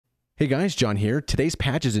Hey guys, John here. Today's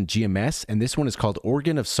patch is in GMS, and this one is called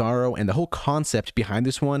Organ of Sorrow, and the whole concept behind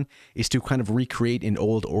this one is to kind of recreate an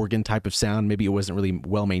old organ type of sound. Maybe it wasn't really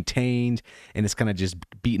well maintained, and it's kind of just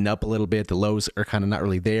beaten up a little bit. The lows are kind of not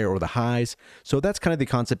really there, or the highs. So that's kind of the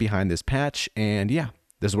concept behind this patch, and yeah,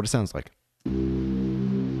 this is what it sounds like.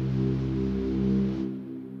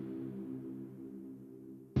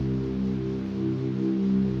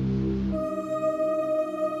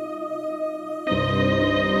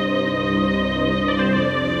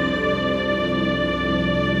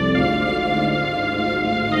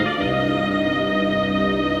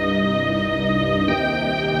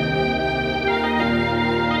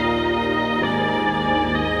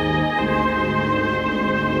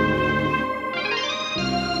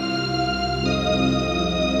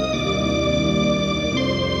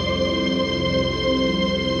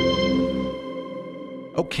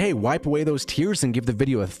 Okay, wipe away those tears and give the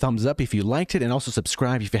video a thumbs up if you liked it, and also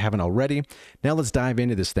subscribe if you haven't already. Now let's dive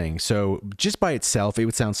into this thing. So just by itself, it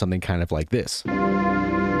would sound something kind of like this.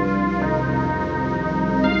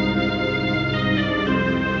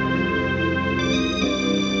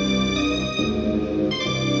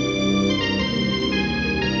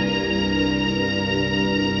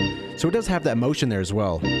 So it does have that motion there as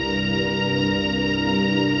well.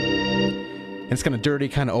 It's kind of dirty,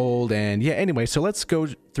 kind of old, and yeah, anyway, so let's go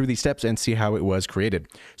through these steps and see how it was created.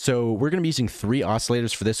 So we're going to be using 3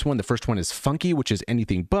 oscillators for this one. The first one is funky, which is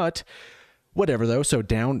anything but, whatever though, so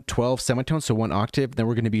down 12 semitones, so 1 octave. Then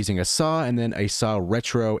we're going to be using a saw, and then a saw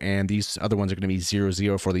retro, and these other ones are going to be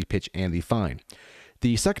 0-0 for the pitch and the fine.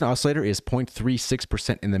 The second oscillator is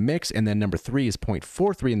 0.36% in the mix, and then number 3 is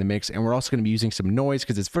 0.43 in the mix, and we're also going to be using some noise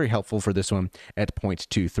because it's very helpful for this one at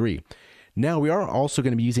 0.23. Now, we are also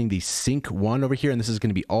going to be using the sync 1 over here, and this is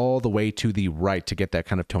going to be all the way to the right to get that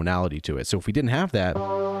kind of tonality to it. So if we didn't have that,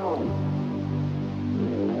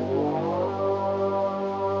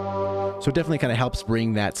 so it definitely kind of helps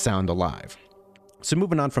bring that sound alive. So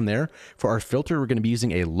moving on from there, for our filter, we're going to be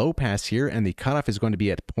using a low pass here, and the cutoff is going to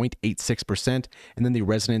be at 0.86%, and then the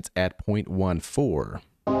resonance at 0.14.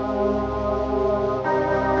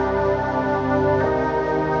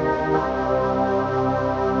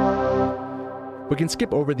 We can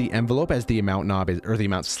skip over the envelope as the amount knob is, or the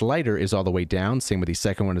amount slider is all the way down. Same with the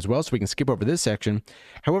second one as well, so we can skip over this section.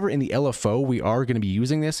 However, in the LFO, we are going to be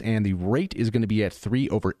using this, and the rate is going to be at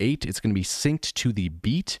 3/8. It's going to be synced to the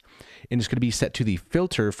beat, and it's going to be set to the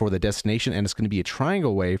filter for the destination, and it's going to be a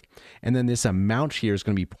triangle wave, and then this amount here is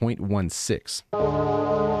going to be 0.16.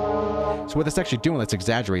 So what that's actually doing, let's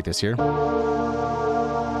exaggerate this here.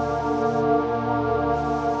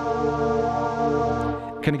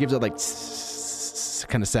 Kind of gives it like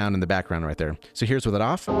kind of sound in the background right there. So here's with it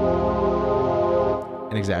off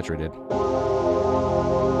and exaggerated.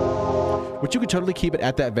 Which you could totally keep it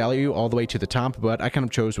at that value all the way to the top, but I kind of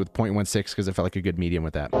chose with 0.16 because I felt like a good medium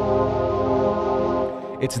with that.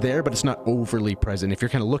 It's there, but it's not overly present. If you're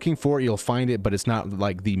kind of looking for it, you'll find it, but it's not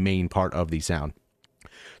like the main part of the sound.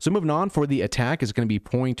 So moving on, for the attack is going to be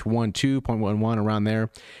 0.12, 0.11 around there.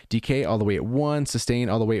 Decay all the way at 1, sustain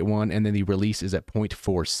all the way at 1, and then the release is at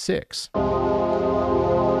 0.46.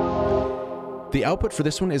 The output for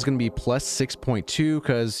this one is going to be plus 6.2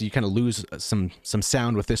 because you kind of lose some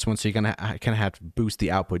sound with this one, so you're going to kind of have to boost the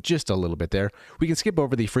output just a little bit there. We can skip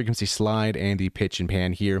over the frequency slide and the pitch and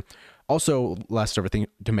pan here. Also, last thing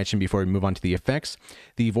to mention before we move on to the effects,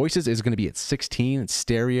 the voices is going to be at 16,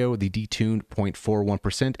 stereo, the detuned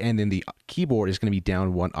 0.41%, and then the keyboard is going to be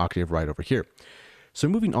down 1 octave right over here. So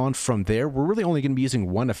moving on from there, we're really only going to be using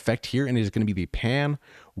one effect here, and it is going to be the pan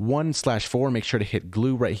 1/4. Make sure to hit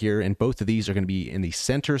glue right here, and both of these are going to be in the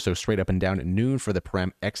center, so straight up and down at noon for the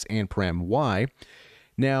param X and param Y.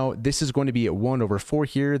 Now, this is going to be at 1/4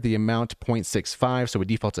 here, the amount 0.65, so it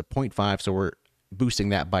defaults at 0.5, so we're boosting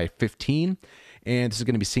that by 15. And this is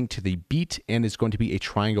going to be synced to the beat, and it's going to be a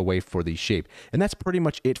triangle wave for the shape. And that's pretty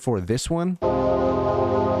much it for this one.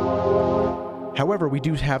 However, we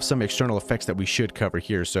do have some external effects that we should cover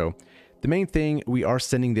here. So the main thing, we are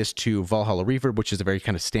sending this to Valhalla Reverb, which is a very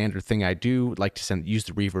kind of standard thing I do. Like to use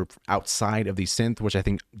the reverb outside of the synth, which I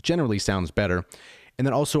think generally sounds better. And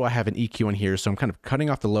then also I have an EQ in here, so I'm kind of cutting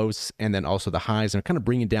off the lows and then also the highs, and kind of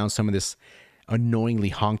bringing down some of this annoyingly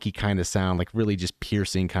honky kind of sound, like really just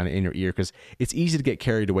piercing kind of in your ear, because it's easy to get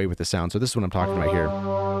carried away with the sound. So this is what I'm talking about here.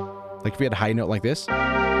 Like if we had a high note like this,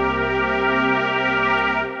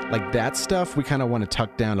 like that stuff, we kind of want to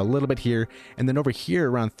tuck down a little bit here. And then over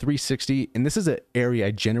here around 360, and this is an area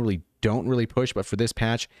I generally don't really push, but for this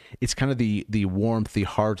patch, it's kind of the warmth, the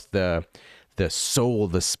heart, the soul,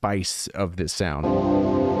 the spice of this sound.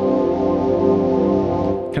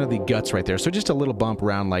 kind of the guts right there. So just a little bump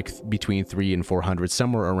around like between 300 and 400,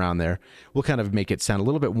 somewhere around there, will kind of make it sound a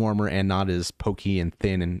little bit warmer and not as pokey and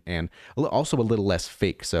thin, and also a little less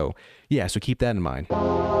fake. So yeah, so keep that in mind.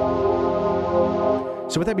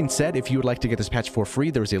 So with that being said, if you would like to get this patch for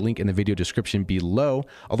free, there's a link in the video description below.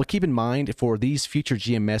 Although keep in mind, for these future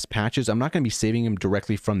GMS patches, I'm not going to be saving them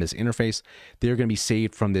directly from this interface. They're going to be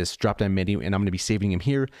saved from this drop-down menu, and I'm going to be saving them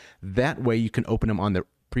here. That way you can open them on the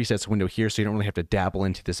presets window here, so you don't really have to dabble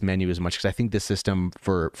into this menu as much, because I think this system,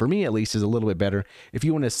 for me at least, is a little bit better. If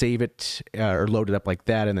you want to save it or load it up like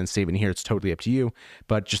that and then save it in here, it's totally up to you,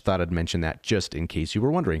 but just thought I'd mention that just in case you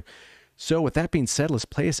were wondering. So with that being said, let's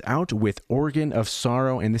play us out with Organ of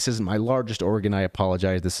Sorrow, and this isn't my largest organ, I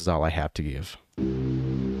apologize, this is all I have to give.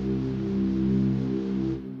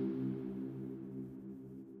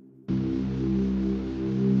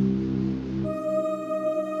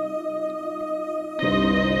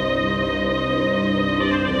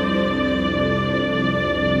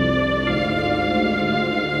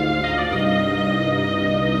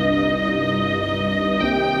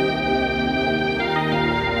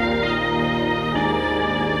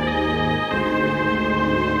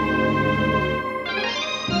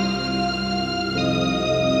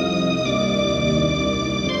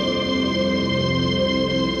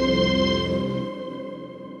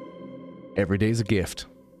 Every day's a gift.